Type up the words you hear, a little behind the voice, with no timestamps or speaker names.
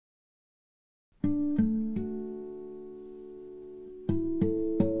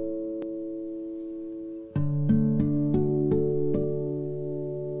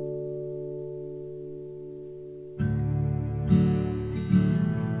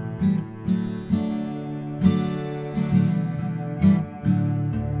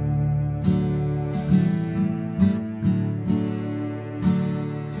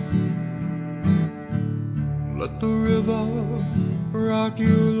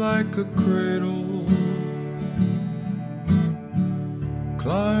like a cradle.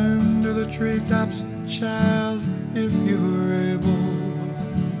 Climb to the treetops, child, if you're able.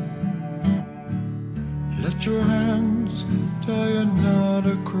 Let your hands tie a knot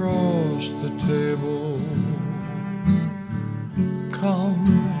across the table. Come,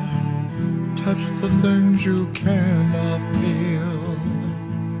 touch the things you cannot feel.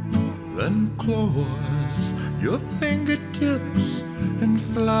 Then close your fingertips and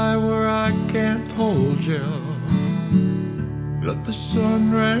fly where I can't hold you. Let the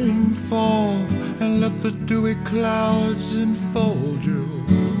sun rain fall and let the dewy clouds enfold you.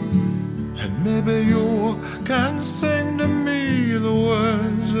 And maybe you can sing to me the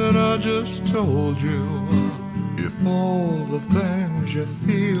words that I just told you. If all the things you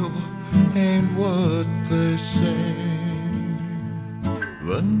feel ain't what they sing,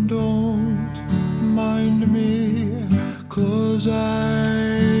 then don't mind me, 'cause I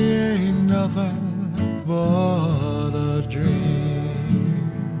ain't nothing but a dream.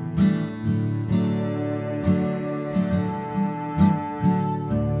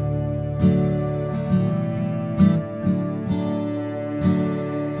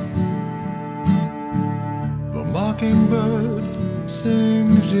 The mockingbird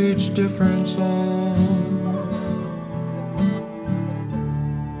sings each different song.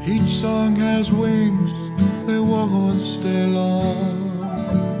 Each song has wings, they won't stay long.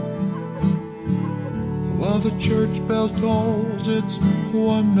 While the church bell tolls its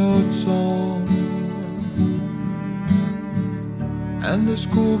one-note song, and the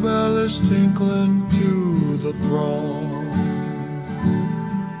school bell is tinkling to the throng.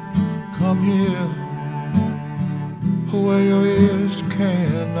 Come here, where your ears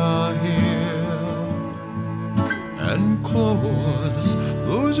cannot hear, and close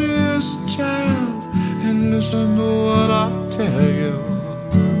those ears, child, and listen to what I tell you.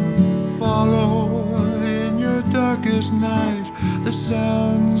 Follow in your darkest night the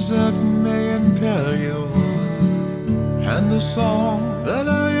sounds that may impel you, and the song that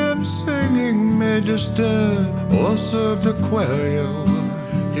I am singing may disturb or serve to quell you.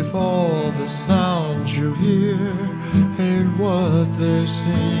 If all the sounds you hear ain't what they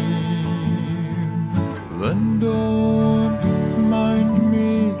seem, then don't mind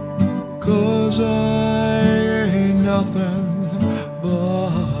me, 'cause I ain't nothing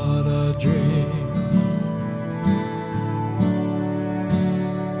but a dream.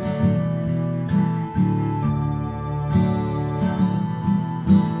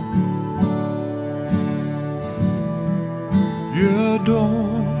 Yeah, don't